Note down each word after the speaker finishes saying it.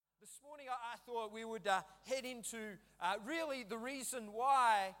I thought we would head into really the reason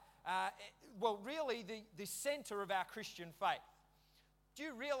why, the center of our Christian faith. Do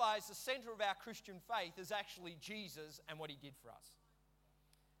you realize the center of our Christian faith is actually Jesus and what he did for us?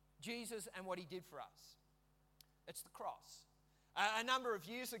 Jesus and what he did for us. It's the cross. A number of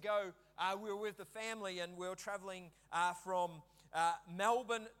years ago, we were with the family and we were traveling from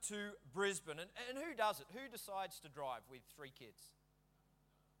Melbourne to Brisbane. And who does it? Who decides to drive with 3 kids?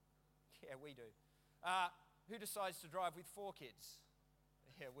 Yeah, we do. Who decides to drive with 4 kids?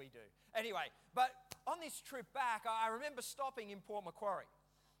 Yeah, we do. Anyway, but on this trip back, I remember stopping in Port Macquarie.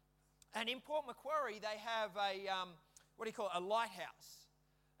 And in Port Macquarie, they have a lighthouse.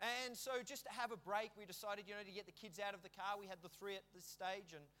 And so just to have a break, we decided, to get the kids out of the car. We had the 3 at this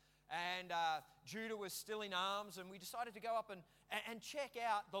stage, and Judah was still in arms, and we decided to go up and check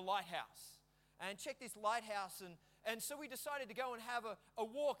out the lighthouse. And check this lighthouse, and so we decided to go and have a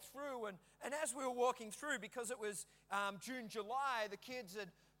walk through, and as we were walking through, because it was June, July, the kids had,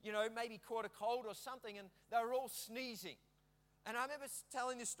 maybe caught a cold or something, and they were all sneezing. And I remember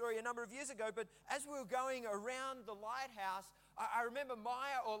telling this story a number of years ago, but as we were going around the lighthouse, I remember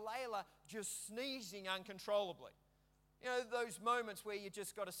Maya or Layla just sneezing uncontrollably. Those moments where you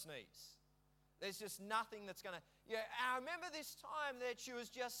just got to sneeze. There's just nothing that's going to... I remember this time that she was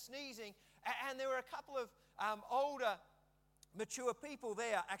just sneezing, and there were a couple of older, mature people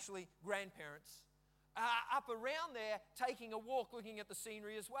there, actually grandparents, up around there taking a walk, looking at the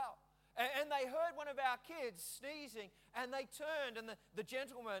scenery as well. And they heard one of our kids sneezing, and they turned, and the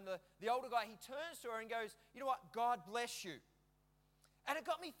gentleman, the older guy, he turns to her and goes, "You know what? God bless you." And it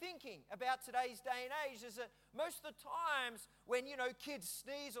got me thinking about today's day and age, is that most of the times when, kids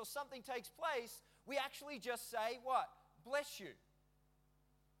sneeze or something takes place, we actually just say, what? Bless you.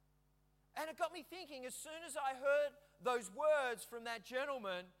 And it got me thinking, as soon as I heard those words from that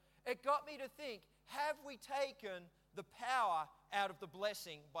gentleman, it got me to think, have we taken the power out of the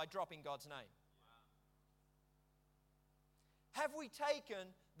blessing by dropping God's name? Have we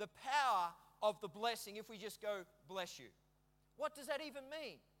taken the power of the blessing if we just go, bless you? What does that even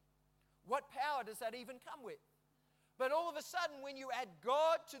mean? What power does that even come with? But all of a sudden, when you add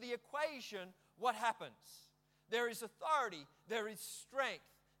God to the equation, what happens? There is authority, there is strength,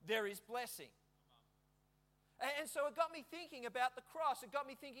 there is blessing. And so it got me thinking about the cross. It got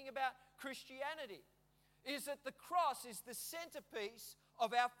me thinking about Christianity. Is that the cross is the centerpiece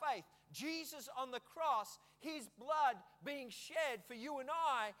of our faith. Jesus on the cross, his blood being shed for you and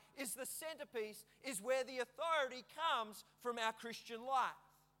I is the centerpiece, is where the authority comes from our Christian life.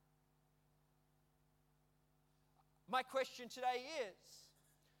 My question today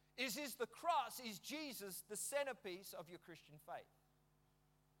is the cross, is Jesus the centerpiece of your Christian faith?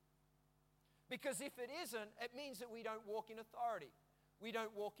 Because if it isn't, it means that we don't walk in authority. We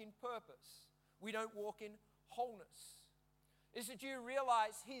don't walk in purpose. We don't walk in wholeness. Is that you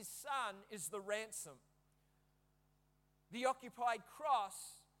realize his son is the ransom. The occupied cross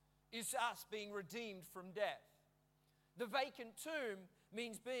is us being redeemed from death. The vacant tomb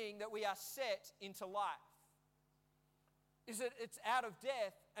means being that we are set into life. Is that it's out of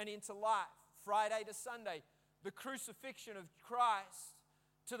death and into life. Friday to Sunday, the crucifixion of Christ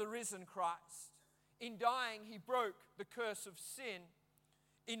to the risen Christ. In dying, he broke the curse of sin.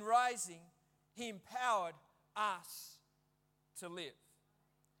 In rising, he empowered us to live.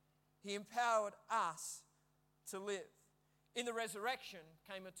 He empowered us to live. In the resurrection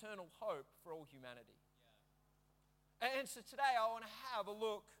came eternal hope for all humanity. And so today I want to have a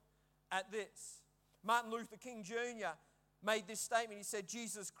look at this. Martin Luther King Jr. made this statement. He said,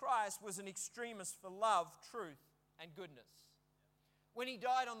 Jesus Christ was an extremist for love, truth, and goodness. When he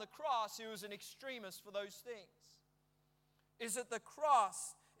died on the cross, he was an extremist for those things. Is that the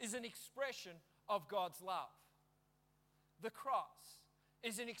cross is an expression of God's love. The cross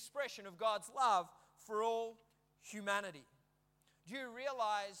is an expression of God's love for all humanity. Do you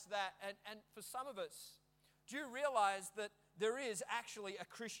realize that, and for some of us, do you realize that there is actually a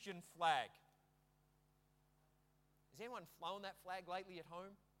Christian flag? Has anyone flown that flag lately at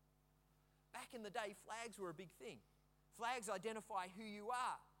home? Back in the day, flags were a big thing. Flags identify who you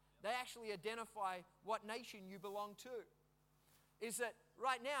are. They actually identify what nation you belong to. Is that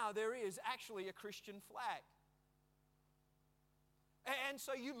right now there is actually a Christian flag. And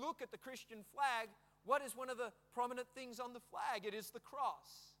so you look at the Christian flag, what is one of the prominent things on the flag? It is the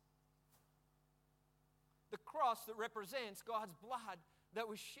cross. The cross that represents God's blood that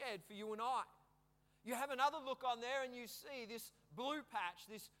was shed for you and I. You have another look on there and you see this blue patch,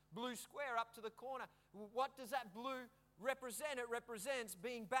 this blue square up to the corner. What does that blue represent? It represents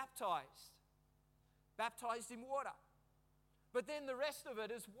being baptized. Baptized in water. But then the rest of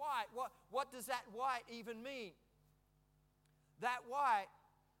it is white. What does that white even mean? That white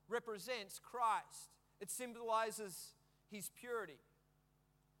represents Christ. It symbolizes his purity.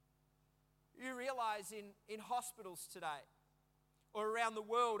 You realize in hospitals today, or around the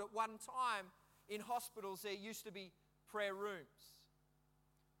world, at one time in hospitals there used to be prayer rooms.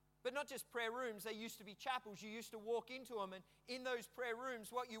 But not just prayer rooms, they used to be chapels. You used to walk into them, and in those prayer rooms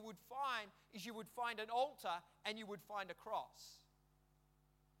what you would find is you would find an altar and you would find a cross.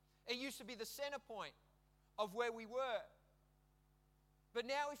 It used to be the center point of where we were. But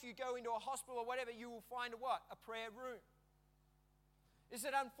now if you go into a hospital or whatever, you will find a what? A prayer room. Is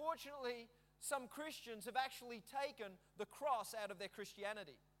that unfortunately some Christians have actually taken the cross out of their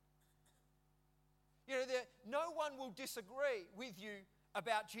Christianity. You know, no one will disagree with you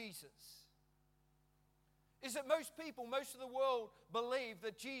about Jesus. Is that most people, most of the world believe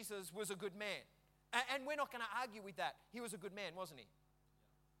that Jesus was a good man. And we're not going to argue with that. He was a good man, wasn't he?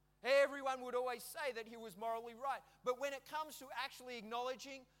 Everyone would always say that he was morally right. But when it comes to actually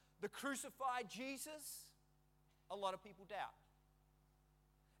acknowledging the crucified Jesus, a lot of people doubt.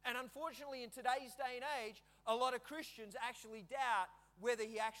 And unfortunately, in today's day and age, a lot of Christians actually doubt whether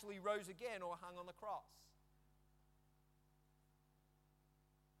he actually rose again or hung on the cross.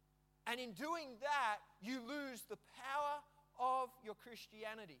 And in doing that, you lose the power of your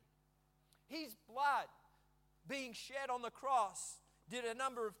Christianity. His blood being shed on the cross did a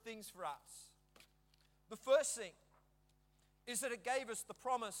number of things for us. The first thing is that it gave us the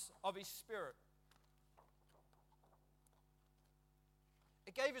promise of his Spirit.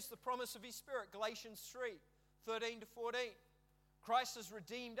 It gave us the promise of his Spirit. Galatians 3:13 to 14. Christ has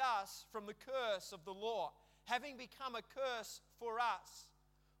redeemed us from the curse of the law, having become a curse for us.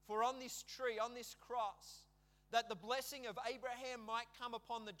 For on this tree, on this cross, that the blessing of Abraham might come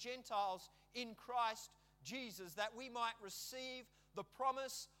upon the Gentiles in Christ Jesus, that we might receive the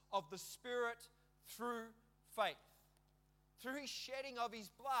promise of the Spirit through faith. Through his shedding of his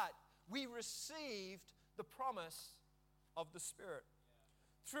blood, we received the promise of the Spirit.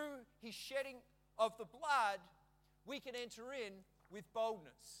 Through his shedding of the blood, we can enter in with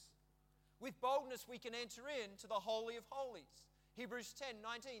boldness. With boldness, we can enter into the Holy of Holies. Hebrews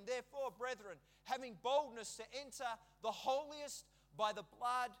 10:19. Therefore, brethren, having boldness to enter the holiest by the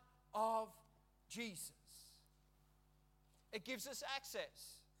blood of Jesus. It gives us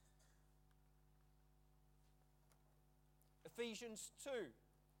access. Ephesians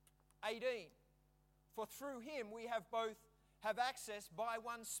 2:18. For through him we have access by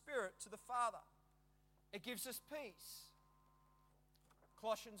one Spirit to the Father. It gives us peace.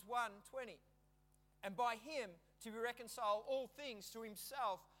 Colossians 1:20. And by him to reconcile all things to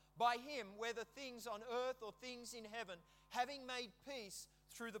himself, by him, whether things on earth or things in heaven, having made peace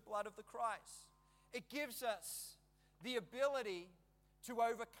through the blood of the Christ. It gives us the ability to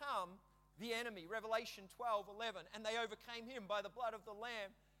overcome the enemy. Revelation 12:11. And they overcame him by the blood of the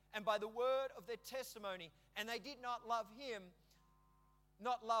Lamb and by the word of their testimony. And they did not love him,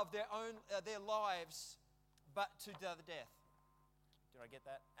 not love their lives, but to the death. Did I get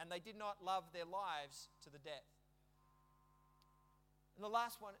that? And they did not love their lives to the death. And the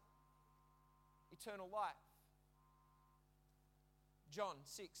last one, eternal life. John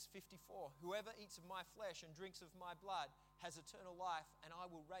 6:54. Whoever eats of my flesh and drinks of my blood has eternal life, and I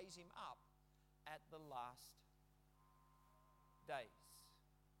will raise him up at the last days.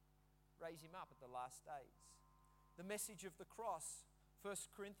 Raise him up at the last days. The message of the cross,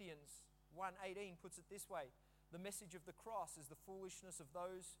 1 Corinthians 1:18 puts it this way. The message of the cross is the foolishness of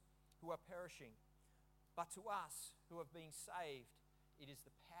those who are perishing. But to us who have been saved, it is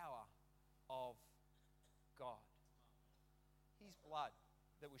the power of God. His blood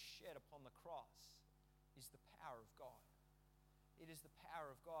that was shed upon the cross is the power of God. It is the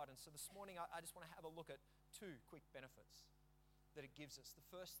power of God. And so this morning I just want to have a look at two quick benefits that it gives us. The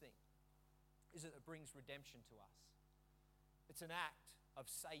first thing is that it brings redemption to us. It's an act of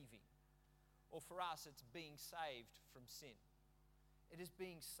saving. Or for us, it's being saved from sin. It is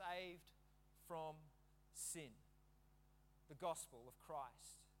being saved from sin. The gospel of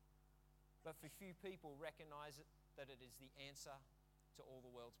Christ. But for few people recognize that it is the answer to all the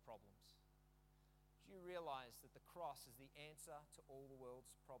world's problems. Do you realize that the cross is the answer to all the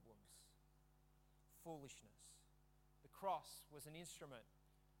world's problems? Foolishness. The cross was an instrument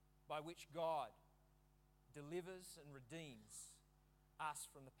by which God delivers and redeems us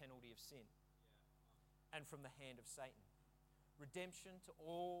from the penalty of sin and from the hand of Satan. Redemption to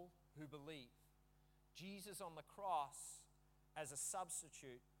all who believe. Jesus on the cross as a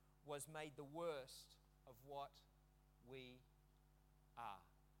substitute was made the worst of what we are.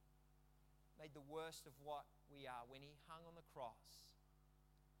 Made the worst of what we are. When he hung on the cross,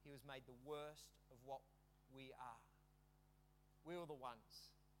 he was made the worst of what we are. We were the ones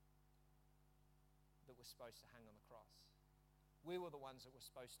that were supposed to hang on the cross. We were the ones that were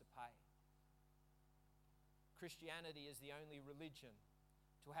supposed to pay. Christianity is the only religion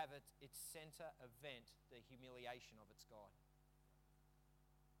to have its center event the humiliation of its God.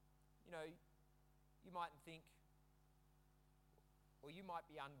 You know, you might think, or you might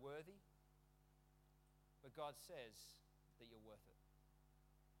be unworthy, but God says that you're worth it.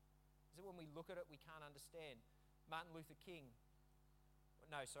 Is it when we look at it, we can't understand? Martin Luther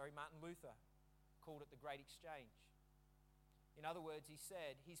called it the Great Exchange. In other words, he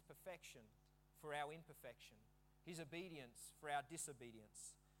said his perfection for our imperfection, his obedience for our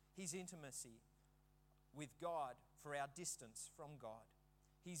disobedience, his intimacy with God for our distance from God,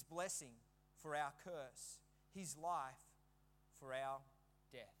 his blessing for our curse, his life for our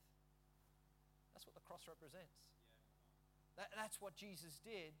death. That's what the cross represents. That's what Jesus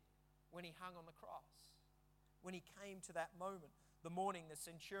did when he hung on the cross. When he came to that moment, the morning the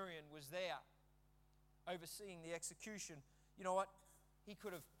centurion was there overseeing the execution. You know what? He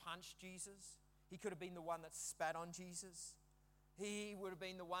could have punched Jesus. He could have been the one that spat on Jesus. He would have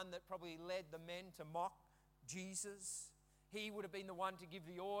been the one that probably led the men to mock Jesus. He would have been the one to give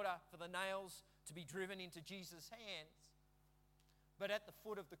the order for the nails to be driven into Jesus' hands. But at the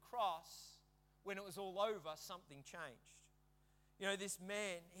foot of the cross, when it was all over, something changed. You know, this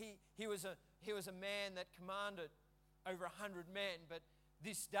man, he was a man that commanded over 100 men, but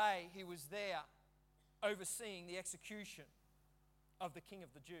this day he was there overseeing the execution of the King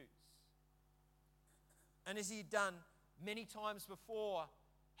of the Jews. And as he had done many times before,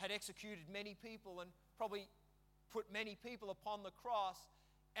 had executed many people and probably put many people upon the cross,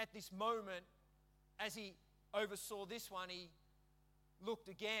 at this moment, as he oversaw this one, he looked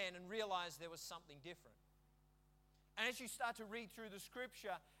again and realized there was something different. And as you start to read through the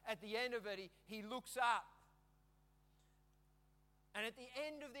scripture, at the end of it, he looks up. And at the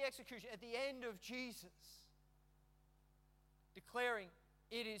end of the execution, at the end of Jesus declaring,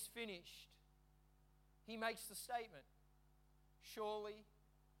 "It is finished," he makes the statement, "Surely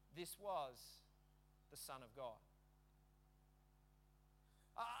this was the Son of God."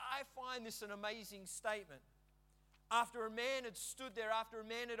 I find this an amazing statement. After a man had stood there, after a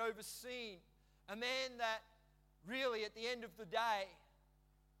man had overseen, a man that really at the end of the day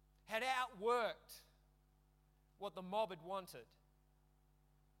had outworked what the mob had wanted.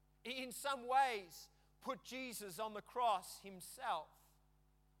 In some ways, put Jesus on the cross himself.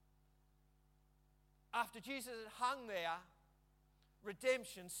 After Jesus had hung there,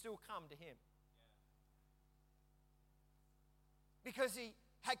 redemption still come to him. Because he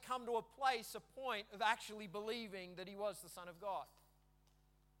had come to a place, a point of actually believing that he was the Son of God.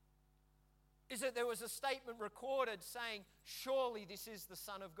 Is that there was a statement recorded saying, "Surely this is the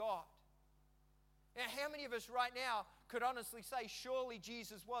Son of God." Now, how many of us right now could honestly say, surely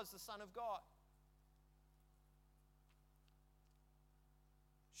Jesus was the Son of God?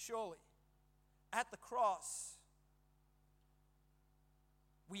 Surely. At the cross,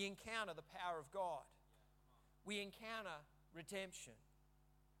 we encounter the power of God. We encounter redemption.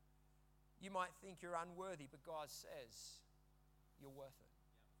 You might think you're unworthy, but God says you're worth it.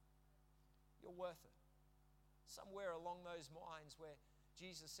 You're worth it. Somewhere along those lines where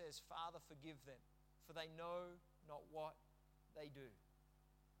Jesus says, "Father, forgive them, for they know not what they do."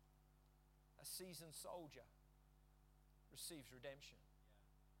 A seasoned soldier receives redemption.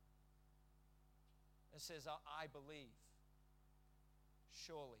 And says, "I believe,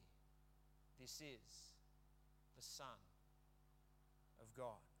 surely this is the Son of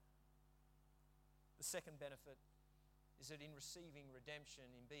God." The second benefit is that in receiving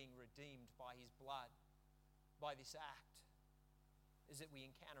redemption, in being redeemed by his blood, by this act, is that we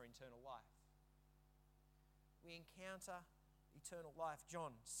encounter eternal life. We encounter eternal life.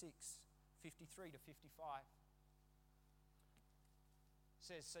 John 6:53 to 55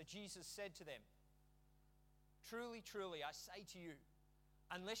 says, "So Jesus said to them, 'Truly, truly, I say to you,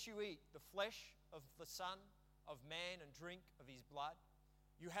 unless you eat the flesh of the Son of Man and drink of his blood,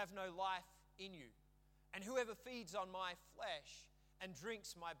 you have no life in you. And whoever feeds on my flesh and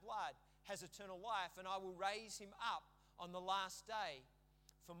drinks my blood has eternal life, and I will raise him up on the last day,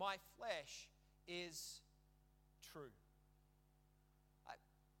 for my flesh is true.'"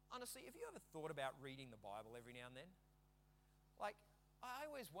 Honestly, have you ever thought about reading the Bible every now and then? Like, I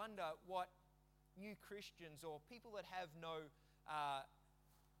always wonder what new Christians or people that have no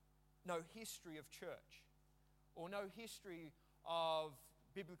history of church or no history of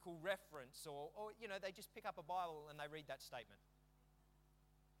biblical reference or they just pick up a Bible and they read that statement.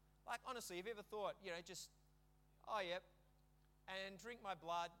 Like, honestly, have you ever thought, just Oh, yep. And drink my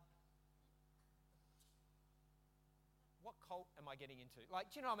blood. What cult am I getting into?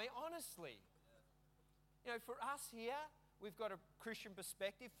 Like, do you know what I mean? Honestly. You know, for us here, we've got a Christian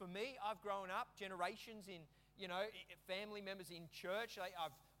perspective. For me, I've grown up generations in, family members in church.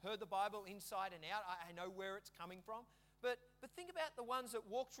 I've heard the Bible inside and out. I know where it's coming from. But think about the ones that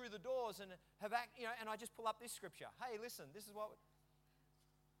walk through the doors and have and I just pull up this scripture. Hey, listen, this is what...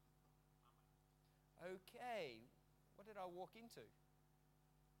 Okay, what did I walk into?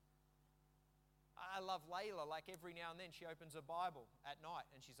 I love Layla. Like every now and then she opens a Bible at night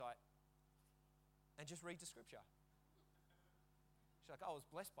and she's like, and just reads the scripture. She's like, oh, I was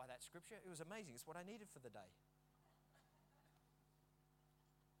blessed by that scripture. It was amazing. It's what I needed for the day.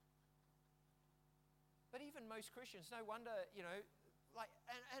 But even most Christians, no wonder,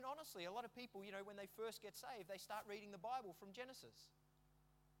 and honestly, a lot of people, when they first get saved, they start reading the Bible from Genesis.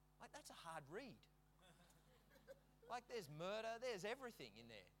 Like, that's a hard read. Like, there's murder, there's everything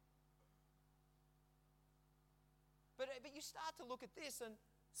in there. But you start to look at this, and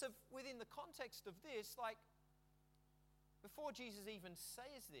so within the context of this, like, before Jesus even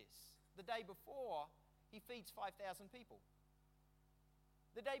says this, the day before, he feeds 5,000 people.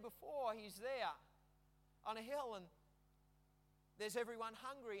 The day before, he's there on a hill, and there's everyone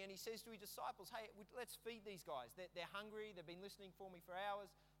hungry, and he says to his disciples, hey, let's feed these guys. They're hungry, they've been listening for me for hours.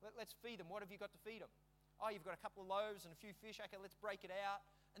 Let's feed them. What have you got to feed them? Oh, you've got a couple of loaves and a few fish. Okay, let's break it out.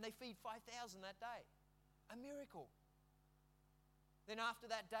 And they feed 5,000 that day. A miracle. Then after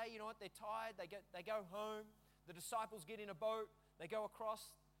that day, you know what? They're tired. They go home. The disciples get in a boat. They go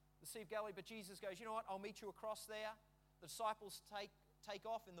across the Sea of Galilee. But Jesus goes, you know what? I'll meet you across there. The disciples take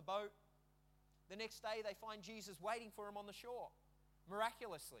off in the boat. The next day, they find Jesus waiting for them on the shore,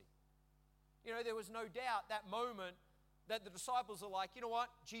 miraculously. You know, there was no doubt that moment that the disciples are like, you know what?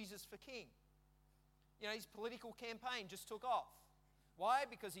 Jesus for king. You know, his political campaign just took off. Why?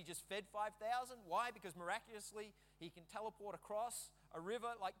 Because he just fed 5,000. Why? Because miraculously he can teleport across a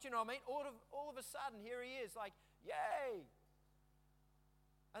river. Like, do you know what I mean? All of a sudden, here he is, like, yay!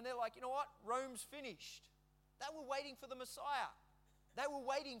 And they're like, you know what? Rome's finished. They were waiting for the Messiah. They were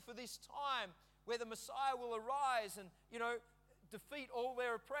waiting for this time where the Messiah will arise and, you know, defeat all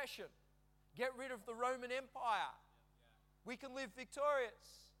their oppression. Get rid of the Roman Empire. We can live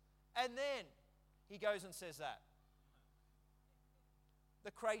victorious. And then he goes and says that.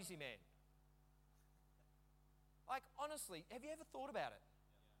 The crazy man. Like, honestly, have you ever thought about it?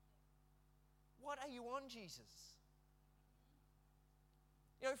 What are you on, Jesus?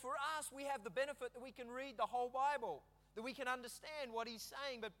 You know, for us, we have the benefit that we can read the whole Bible, that we can understand what he's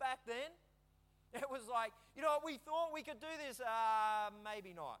saying. But back then, it was like, you know what, we thought we could do this.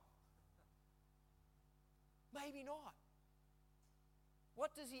 Maybe not. Maybe not.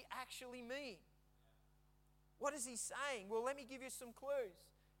 What does he actually mean? What is he saying? Well, let me give you some clues.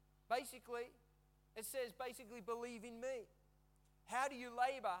 Basically, it says, believe in me. How do you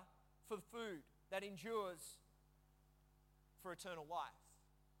labor for food that endures for eternal life?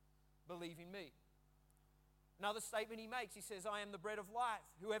 Believe in me. Another statement he makes, he says, I am the bread of life.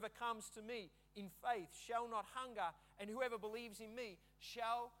 Whoever comes to me in faith shall not hunger, and whoever believes in me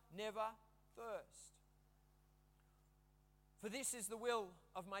shall never thirst. For this is the will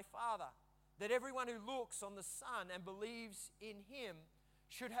of my Father, that everyone who looks on the Son and believes in him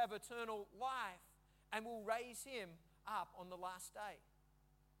should have eternal life, and will raise him up on the last day.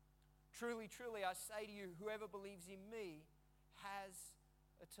 Truly, truly, I say to you, whoever believes in me has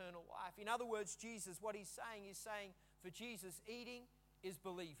eternal life. In other words, Jesus, what he's saying is saying, for Jesus, eating is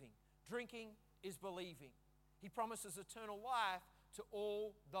believing. Drinking is believing. He promises eternal life to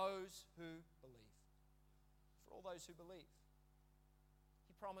all those who believe. For all those who believe.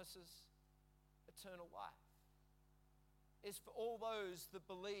 He promises eternal life. Is for all those that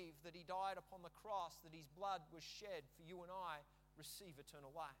believe that he died upon the cross, that his blood was shed for you and I, receive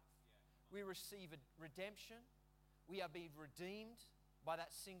eternal life. We receive a redemption. We are being redeemed by that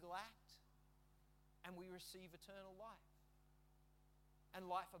single act. And we receive eternal life. And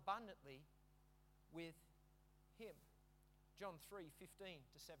life abundantly with him. John 3:15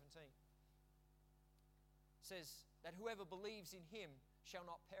 to 17 says that whoever believes in him shall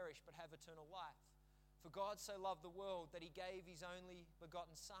not perish but have eternal life. For God so loved the world that he gave his only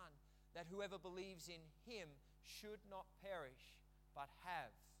begotten Son, that whoever believes in him should not perish but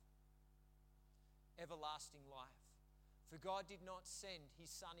have everlasting life. For God did not send his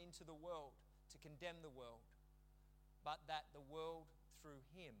Son into the world to condemn the world, but that the world through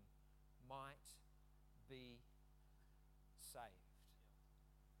him might be saved.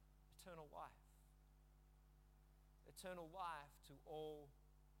 Eternal life. Eternal life to all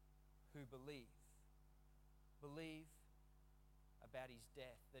who believe. believe about his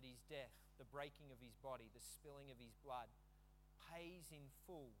death, that his death, the breaking of his body, the spilling of his blood, pays in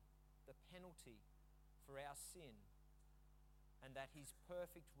full the penalty for our sin, and that his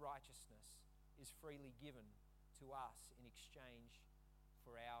perfect righteousness is freely given to us in exchange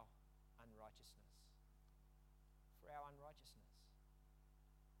for our unrighteousness. For our unrighteousness.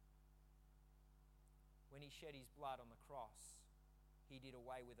 When he shed his blood on the cross, he did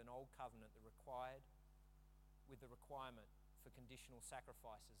away with an old covenant that required, with the requirement for conditional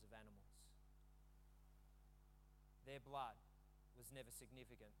sacrifices of animals. Their blood was never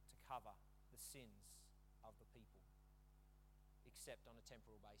significant to cover the sins of the people, except on a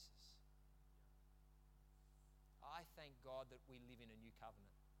temporal basis. I thank God that we live in a new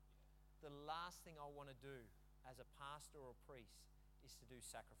covenant. The last thing I want to do as a pastor or priest is to do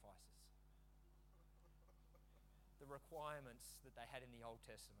sacrifices. The requirements that they had in the Old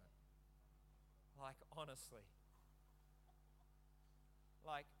Testament. Like, honestly.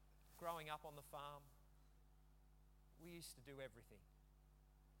 Like, growing up on the farm, we used to do everything.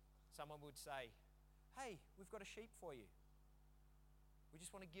 Someone would say, "Hey, we've got a sheep for you. We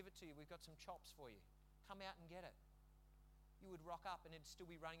just want to give it to you. We've got some chops for you. Come out and get it." You would rock up and it'd still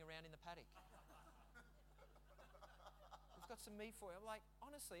be running around in the paddock. "We've got some meat for you." I'm like,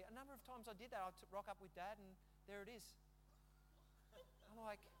 honestly, a number of times I did that. I'd rock up with Dad and there it is. I'm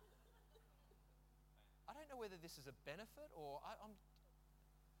like, I don't know whether this is a benefit or I'm...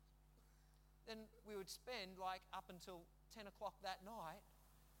 Then we would spend like up until 10 o'clock that night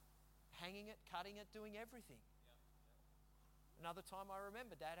hanging it, cutting it, doing everything. Another time I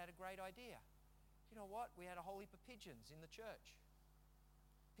remember Dad had a great idea. You know what? We had a whole heap of pigeons in the church.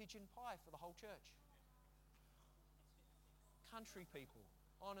 Pigeon pie for the whole church. Country people,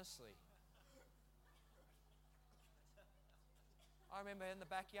 honestly. I remember in the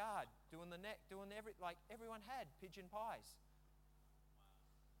backyard doing everyone had pigeon pies.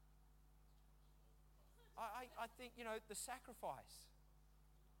 I think, the sacrifice.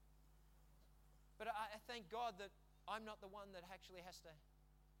 But I thank God that I'm not the one that actually has to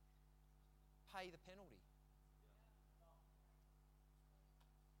pay the penalty.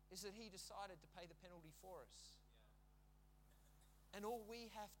 Is that he decided to pay the penalty for us. And all we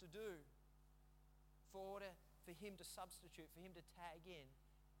have to do for him to substitute, for him to tag in,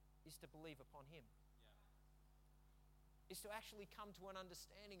 is to believe upon him. Is to actually come to an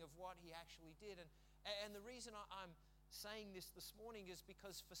understanding of what he actually did. And the reason I'm saying this morning is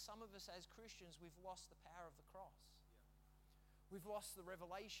because for some of us as Christians, we've lost the power of the cross. We've lost the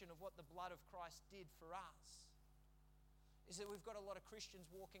revelation of what the blood of Christ did for us. Is that we've got a lot of Christians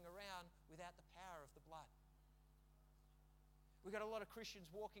walking around without the power of the blood. We've got a lot of Christians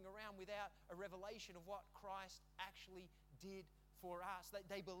walking around without a revelation of what Christ actually did for us.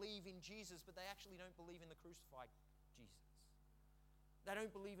 They believe in Jesus, but they actually don't believe in the crucified Jesus. They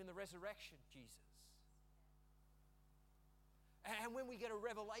don't believe in the resurrection Jesus. And when we get a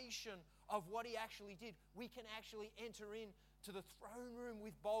revelation of what he actually did, we can actually enter into the throne room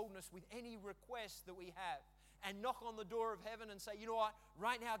with boldness with any request that we have and knock on the door of heaven and say, "You know what?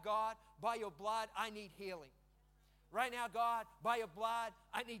 Right now, God, by your blood, I need healing. Right now, God, by your blood,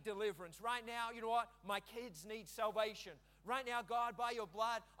 I need deliverance. Right now, you know what? My kids need salvation. Right now, God, by your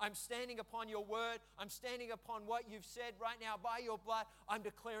blood, I'm standing upon your word. I'm standing upon what you've said. Right now, by your blood, I'm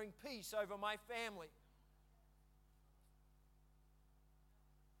declaring peace over my family."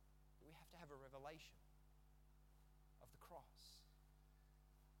 We have to have a revelation of the cross.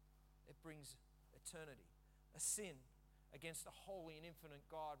 It brings eternity. A sin against a holy and infinite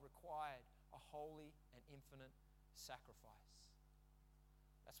God required a holy and infinite sacrifice.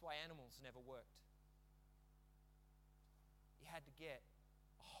 That's why animals never worked. You had to get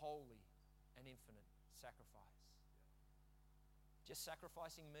a holy and infinite sacrifice. Just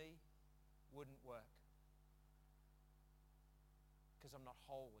sacrificing me wouldn't work because I'm not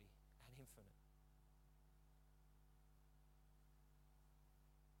holy and infinite.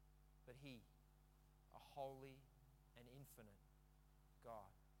 But he, a holy and infinite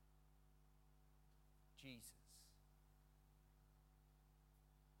God, Jesus,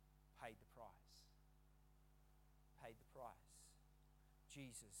 paid the price. Paid the price.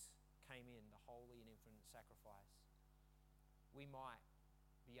 Jesus came in, the holy and infinite sacrifice. We might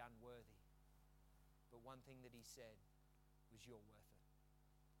be unworthy, but one thing that he said was, "You're worth it."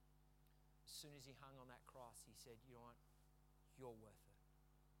 As soon as he hung on that cross, he said, "You know what? You're worth it."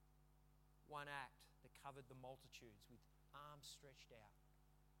 One act that covered the multitudes with arms stretched out.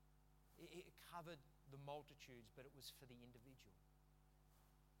 It covered the multitudes, but it was for the individual.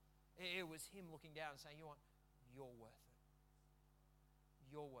 It was him looking down and saying, "You know what? You're worth it.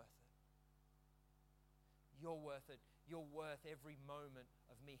 You're worth it. You're worth it. You're worth every moment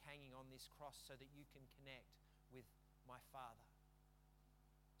of me hanging on this cross so that you can connect with my Father.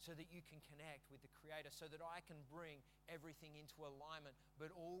 So that you can connect with the Creator, so that I can bring everything into alignment. But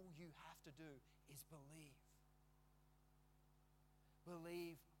all you have to do is believe.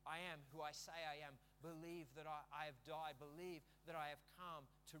 Believe I am who I say I am. Believe that I have died. Believe that I have come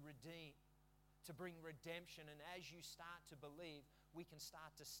to redeem, to bring redemption. And as you start to believe, we can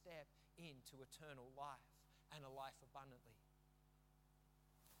start to step into eternal life and a life abundantly.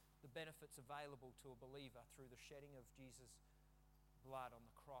 The benefits available to a believer through the shedding of Jesus' blood on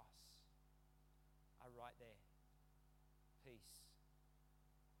the cross are right there. Peace.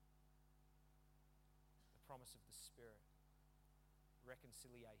 The promise of the Spirit.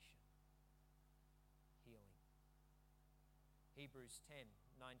 Reconciliation. Healing. Hebrews 10,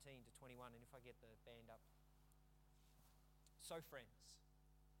 19 to 21, and if I get the band up. So friends,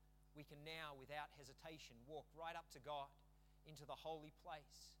 we can now without hesitation walk right up to God into the holy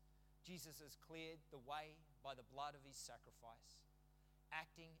place. Jesus has cleared the way by the blood of his sacrifice,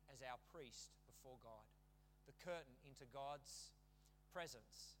 acting as our priest before God. The curtain into God's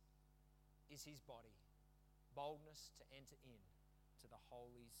presence is his body. Boldness to enter in to the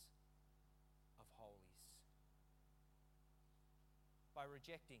holies of holies. By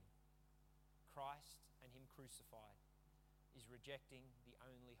rejecting Christ and him crucified is rejecting the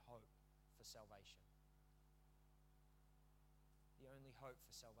only hope for salvation. The only hope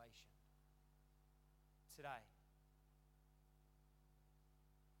for salvation. Today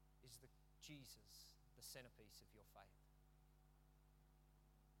is the Jesus, the centerpiece of your faith.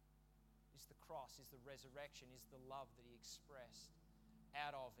 Is the cross, is the resurrection, is the love that he expressed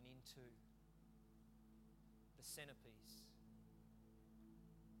out of and into the centerpiece.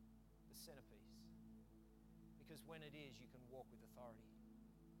 The centerpiece. Because when it is, you can walk with authority.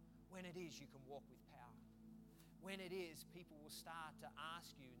 When it is, you can walk with power. When it is, people will start to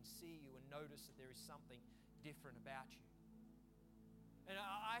ask you and see you and notice that there is something different about you. And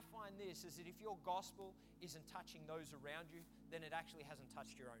I find this is that if your gospel isn't touching those around you, then it actually hasn't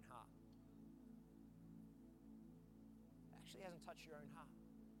touched your own heart. It actually hasn't touched your own heart.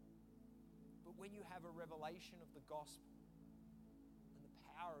 But when you have a revelation of the gospel and the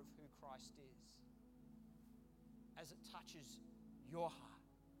power of who Christ is, as it touches your heart,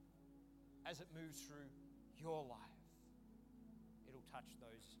 as it moves through your life, it'll touch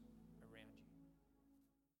those